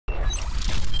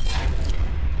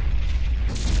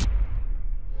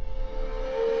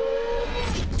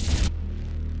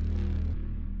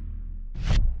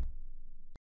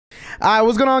Alright,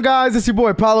 what's going on, guys? It's your boy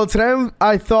Apollo. Today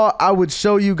I thought I would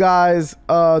show you guys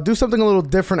do something a little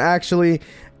different actually,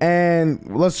 and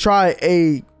let's try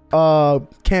a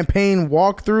campaign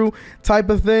walkthrough type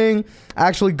of thing.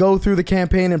 Actually go through the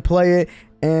campaign and play it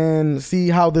and see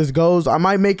how this goes. I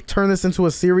might turn this into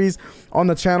a series on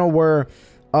the channel where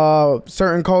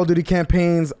certain Call of Duty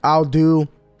campaigns I'll do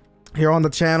here on the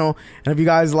channel, and if you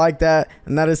guys like that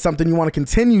and that is something you want to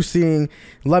continue seeing,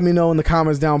 let me know in the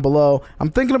comments down below.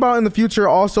 I'm thinking about in the future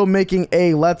also making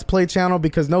a let's play channel,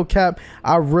 because no cap,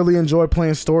 I really enjoy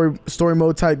playing story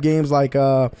mode type games like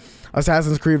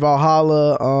Assassin's Creed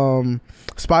Valhalla,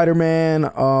 Spider-Man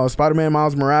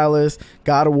Miles Morales,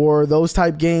 God of War, those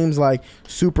type games, like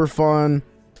super fun.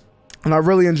 And I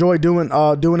really enjoy doing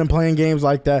and playing games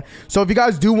like that. So if you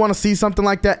guys do want to see something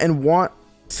like that and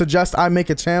suggest I make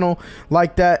a channel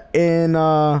like that in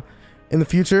the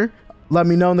future, let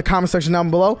me know in the comment section down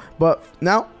below. But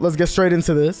now let's get straight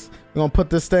into this. We're gonna put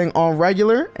this thing on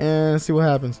regular and see what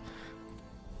happens.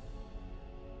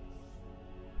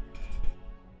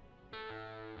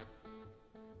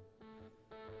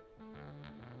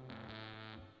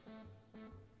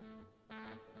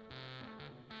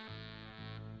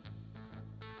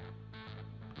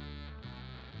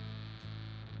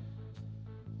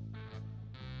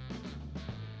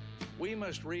 We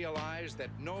must realize that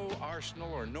no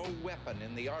arsenal or no weapon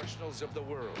in the arsenals of the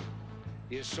world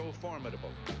is so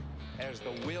formidable as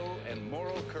the will and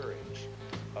moral courage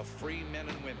of free men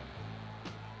and women.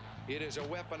 It is a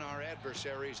weapon our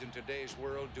adversaries in today's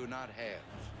world do not have.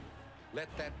 Let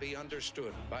that be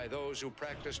understood by those who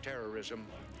practice terrorism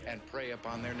and prey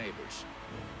upon their neighbors.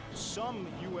 Some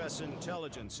U.S.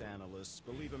 intelligence analysts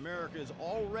believe America is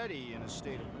already in a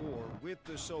state of war with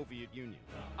the Soviet Union.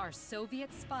 Are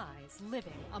Soviet spies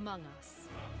living among us?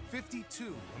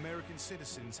 52 American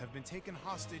citizens have been taken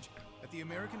hostage at the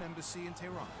American embassy in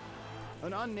Tehran.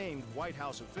 An unnamed White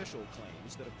House official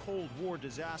claims that a Cold War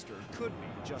disaster could be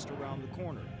just around the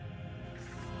corner.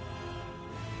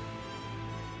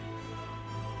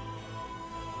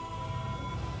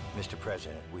 Mr.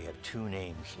 President, we have two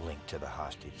names linked to the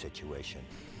hostage situation: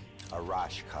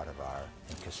 Arash Kadivar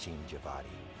and Qasim Javadi.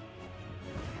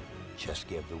 Just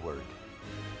give the word.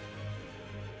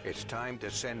 It's time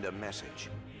to send a message.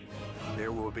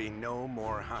 There will be no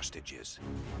more hostages.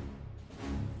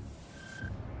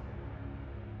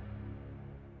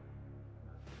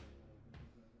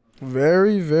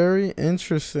 Very, very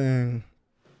interesting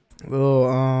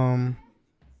little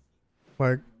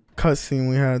like cutscene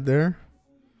we had there,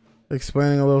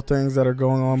 explaining a little things that are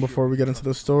going on before we get into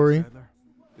the story.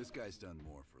 This guy's done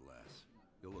more for less.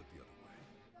 You'll look the other way.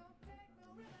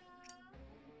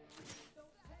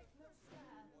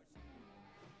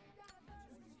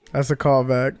 That's a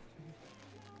callback.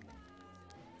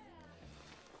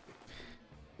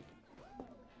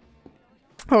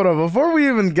 Hold on, before we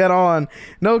even get on,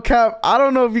 no cap, I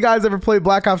don't know if you guys ever played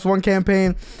Black Ops 1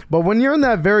 campaign, but when you're in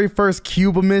that very first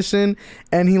Cuba mission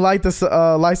and he lights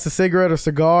a cigarette or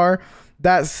cigar,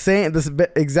 this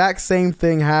exact same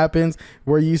thing happens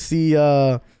where you see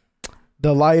the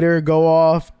lighter go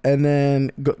off and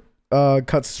then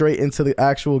cut straight into the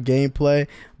actual gameplay.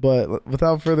 But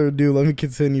without further ado, let me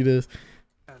continue this.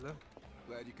 Hello.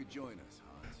 Glad you could join us,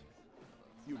 Hans.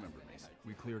 You remember me.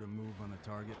 We cleared a move on the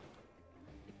target.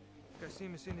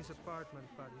 Qasim is in his apartment,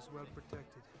 but he's well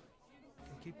protected.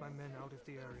 Can keep my men out of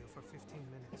the area for 15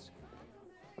 minutes.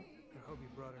 I hope you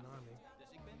brought an army.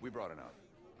 We brought enough.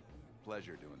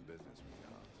 Pleasure doing business with you,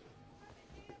 Hans.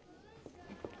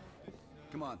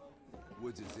 Come on.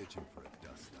 Woods is itching for a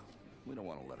dust-up. We don't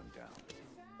want to let him down.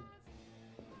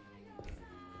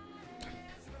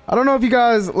 I don't know if you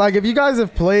guys, if you guys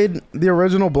have played the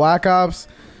original Black Ops,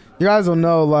 you guys will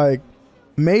know, like,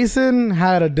 Mason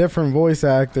had a different voice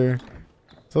actor.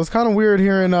 So it's kind of weird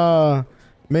hearing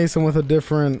Mason with a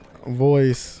different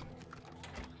voice.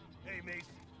 Hey Mason,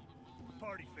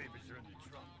 party favors are in the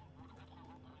trunk.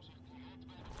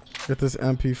 Get this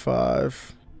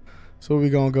MP5. So what we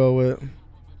gonna go with?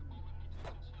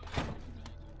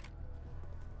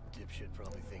 Dipshit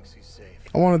probably thinks he's safe.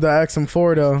 I wanted the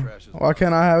XM4 though. Why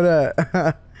can't I have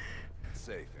that?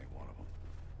 Safe ain't one of them.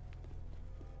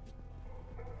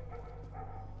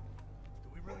 Do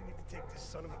we really need to take this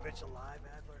son of a bitch alive,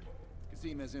 Adler?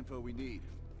 Qasim has info we need.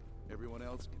 Everyone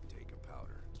else can take a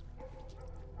powder.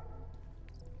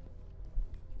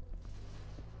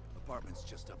 Apartment's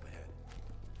just up ahead.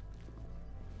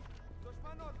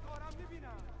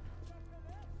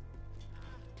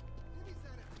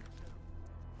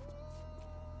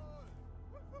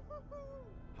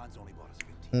 Hans only bought us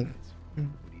 15 minutes. We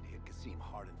need to hit Qasim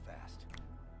hard and fast.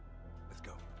 Let's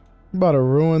go. About to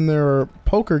ruin their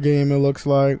poker game, it looks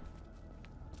like.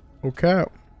 Okay.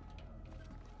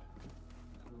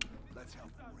 Let's help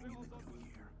ring in the new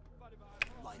year.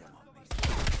 Light 'em up,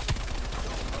 Mason.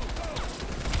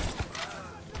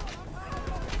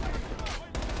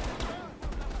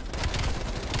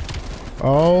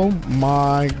 Oh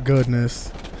my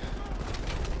goodness.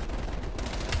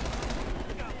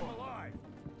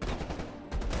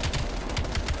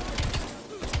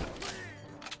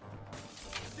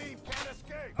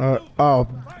 Oh,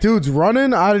 dude's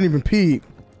running? I didn't even peep.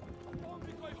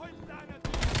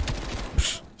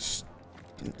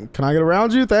 Can I get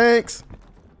around you? Thanks.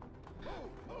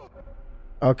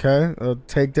 Okay, a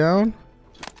takedown.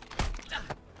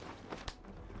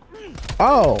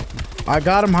 Oh, I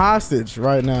got him hostage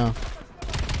right now.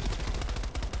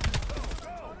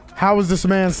 How is this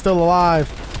man still alive?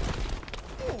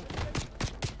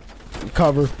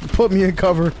 Cover. Put me in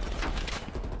cover.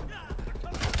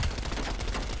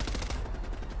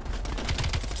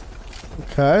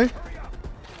 Okay.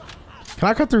 Can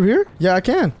I cut through here? Yeah, I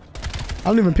can. I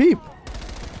don't even peep.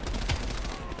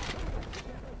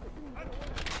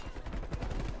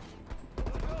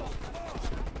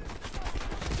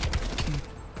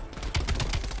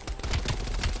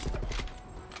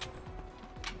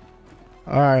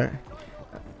 All right.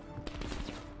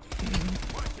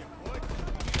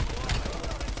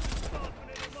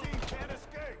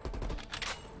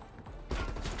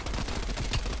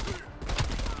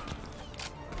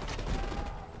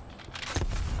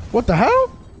 What the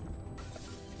hell?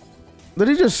 Did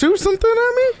he just shoot something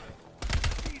at me?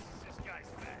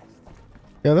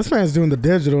 Yeah, this man's doing the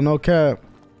digital, no cap.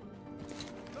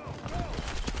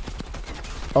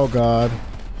 Oh God.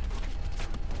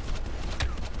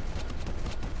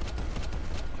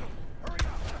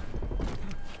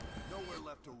 Nowhere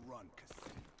left to run,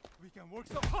 we can work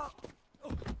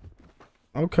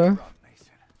Okay.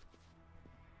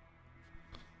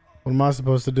 What am I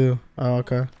supposed to do? Oh,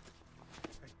 okay.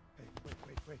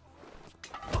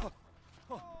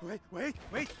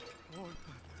 Wait.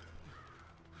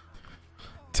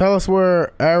 Tell us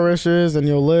where Arish is and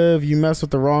you'll live. You mess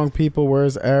with the wrong people.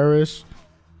 Where's Arish?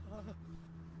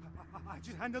 I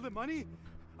just handle the money.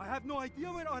 I have no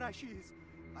idea where Arashi is.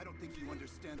 I don't think you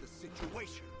understand the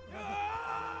situation. You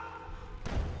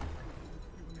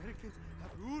Americans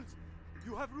have rules.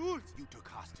 You have rules. You took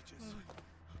hostages.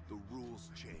 The rules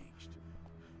changed.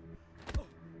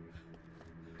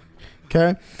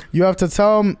 Okay, you have to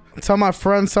tell my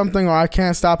friend something, or I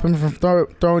can't stop him from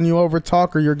throwing you over.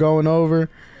 Talk, or you're going over.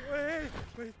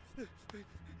 Wait.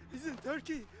 He's in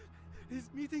Turkey. He's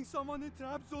meeting someone in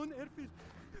Trabzon airfield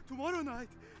tomorrow night.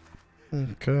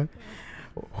 Okay.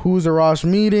 Who's Arash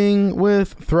meeting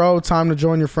with? Throw. Time to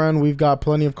join your friend. We've got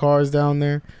plenty of cars down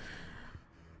there.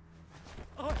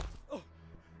 I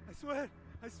swear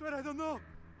I don't know.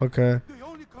 Okay. They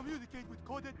only communicate with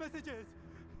coded messages.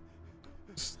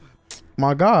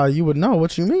 My God, you would know.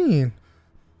 What you mean?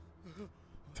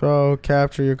 Throw,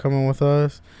 capture, you're coming with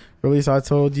us. Release, I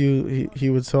told you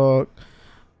he would talk.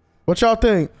 What y'all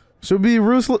think? Should we be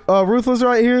ruthless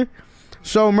right here?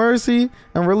 Show mercy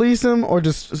and release him, or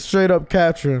just straight up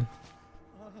capture him?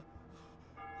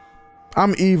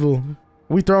 I'm evil.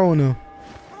 We throwing him.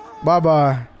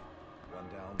 Bye-bye.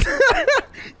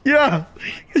 Yeah.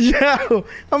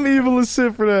 I'm evil as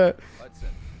shit for that. Hudson,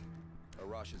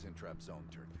 Arash is in Trabzon,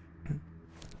 Turkey.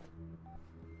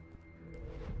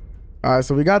 All right,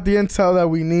 so we got the intel that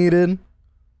we needed.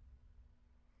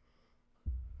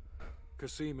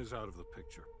 Kasim is out of the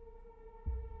picture.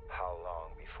 How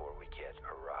long before we get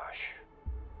Arash?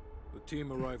 The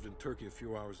team arrived in Turkey a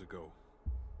few hours ago.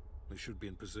 They should be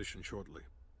in position shortly.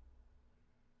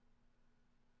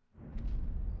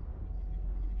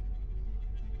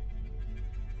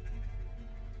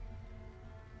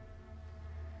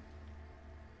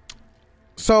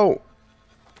 So,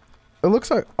 it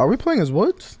looks like, are we playing as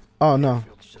Woods? Oh, no.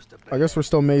 I guess we're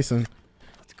still Mason.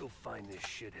 Let's go find this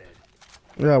shithead.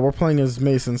 Yeah, we're playing as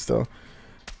Mason still.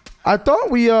 I thought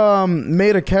we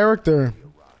made a character.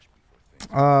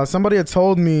 Somebody had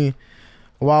told me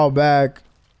a while back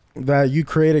that you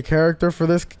create a character for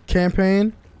this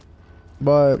campaign,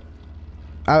 but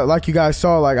like you guys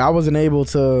saw, like I wasn't able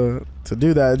to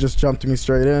do that. It just jumped me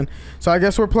straight in. So I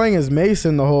guess we're playing as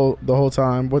Mason the whole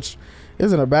time, which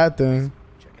isn't a bad thing.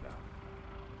 Check it out.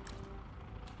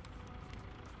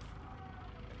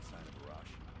 Any sign of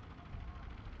Arash?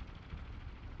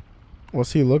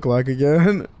 What's he look like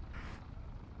again?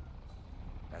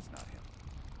 That's not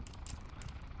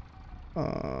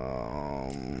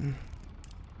him.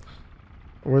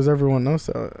 Where's everyone else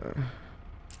at? Incoming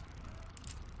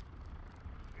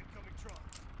truck.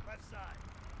 Left side.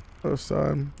 Other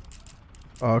side.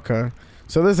 Okay.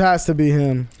 So this has to be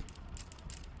him.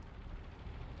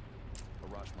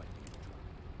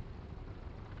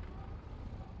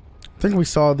 I think we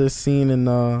saw this scene in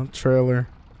the trailer.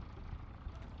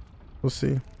 We'll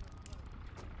see.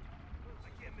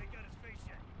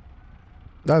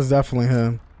 That's definitely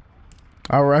him.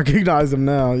 I recognize him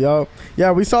now. Yup.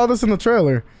 Yeah, we saw this in the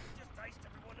trailer.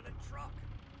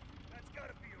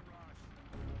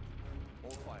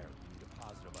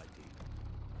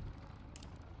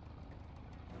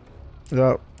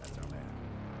 Yep.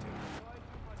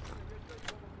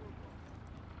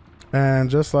 And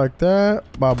just like that,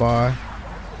 bye-bye.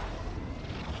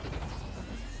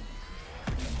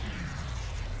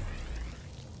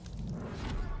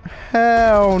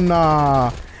 Hell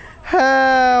nah.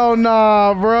 Hell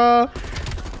nah, bruh.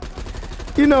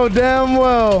 You know damn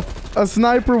well a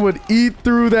sniper would eat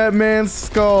through that man's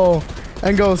skull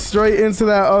and go straight into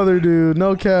that other dude.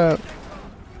 No cap.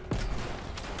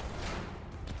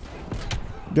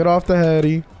 Get off the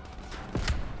heady.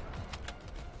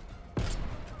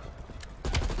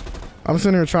 I'm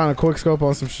sitting here trying to quick scope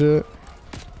on some shit.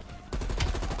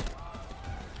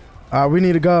 Alright, we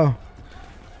need to go.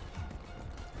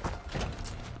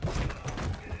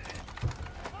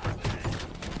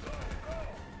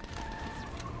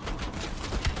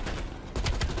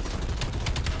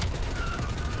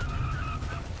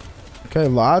 Okay,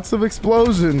 lots of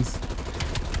explosions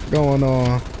going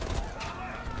on.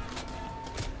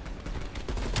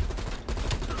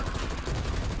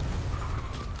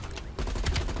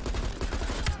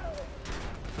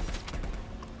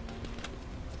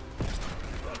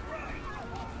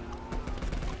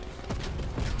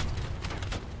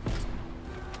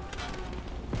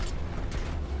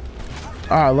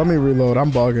 Alright, let me reload. I'm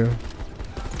bugging.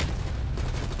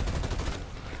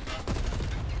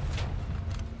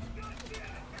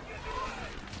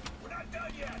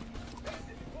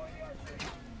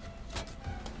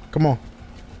 Come on.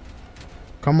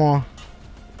 Come on.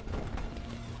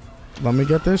 Let me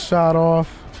get this shot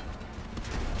off.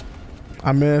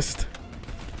 I missed.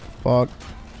 Fuck.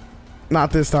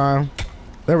 Not this time.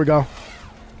 There we go.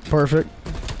 Perfect.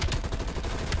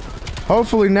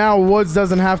 Hopefully now Woods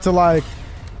doesn't have to like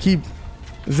keep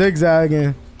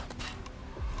zigzagging.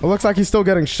 It looks like he's still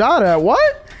getting shot at.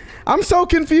 What? I'm so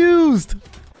confused.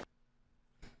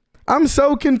 I'm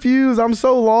so confused. I'm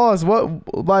so lost.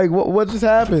 What just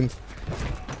happened?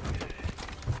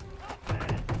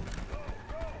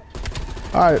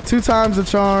 All right, 2 times the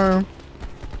charm.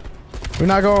 We're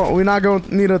not going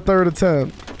to need a third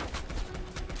attempt.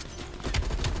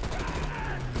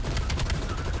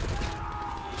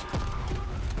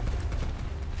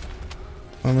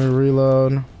 Let me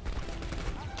reload.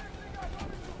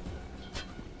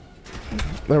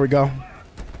 There we go.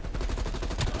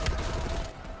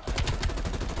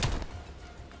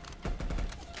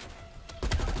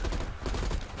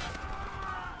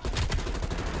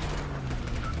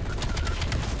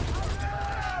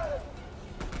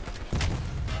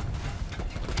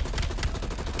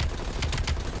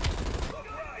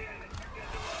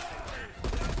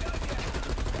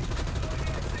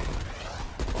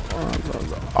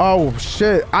 Oh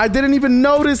shit, I didn't even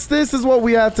notice this is what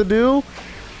we had to do.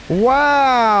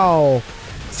 Wow.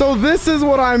 So this is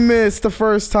what I missed the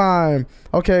first time.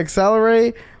 Okay,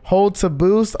 accelerate, hold to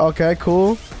boost. Okay,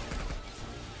 cool.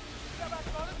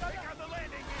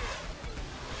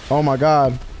 Oh my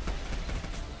god.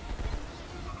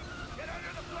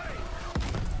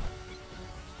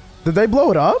 Did they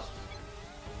blow it up?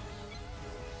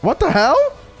 What the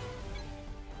hell?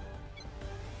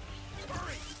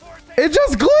 It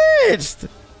just glitched.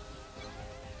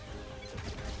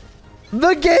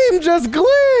 The game just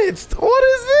glitched. What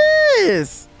is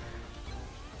this?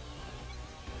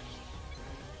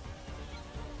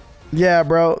 Yeah,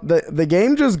 bro. The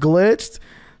game just glitched.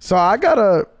 So I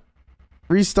gotta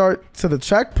restart to the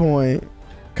checkpoint.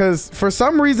 Because for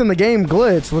some reason the game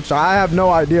glitched, which I have no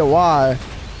idea why.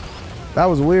 That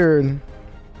was weird.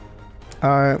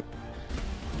 Alright.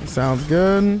 Sounds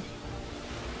good.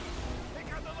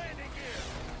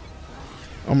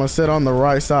 I'm gonna sit on the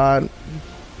right side.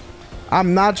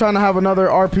 I'm not trying to have another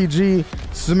RPG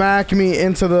smack me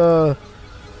into the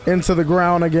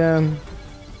ground again.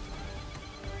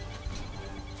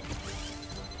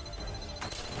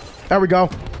 There we go.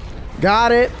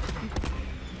 Got it.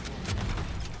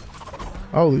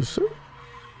 Holy shit.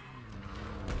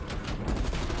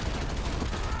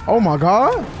 Oh my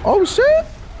god. Oh shit.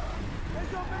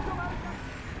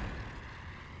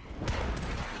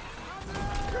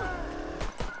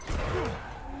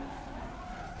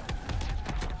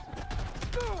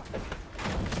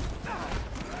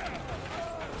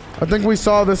 I think we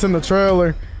saw this in the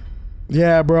trailer.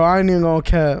 Yeah, bro, I ain't even gonna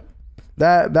cap.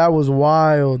 That was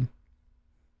wild.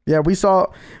 Yeah, we saw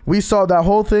that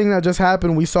whole thing that just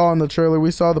happened. We saw in the trailer. We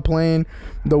saw the plane,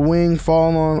 the wing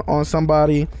fall on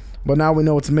somebody, but now we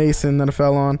know it's Mason that it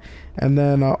fell on, and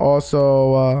then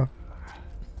also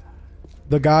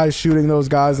the guys shooting those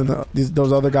guys and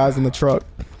those other guys in the truck.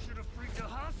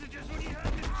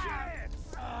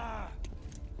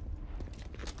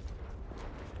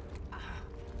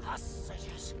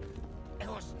 Hostages. It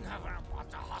was never about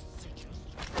the hostages.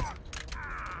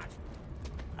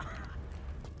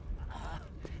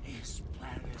 His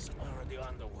plan is already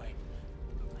underway.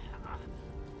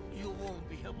 You won't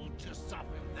be able to stop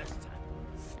him this time.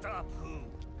 Stop who?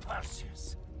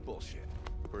 Perseus. Bullshit.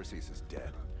 Perseus is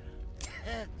dead.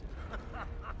 Dead?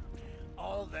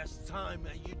 All this time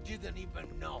and you didn't even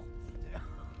know.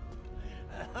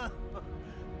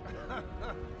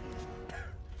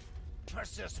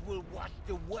 Perseus will watch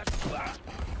the West.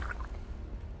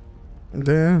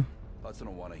 Damn. Hudson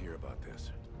will want to hear about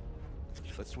this.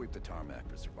 Let's sweep the tarmac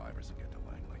for survivors and get to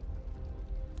Langley.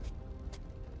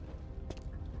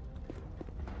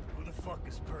 Who the fuck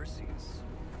is Perseus?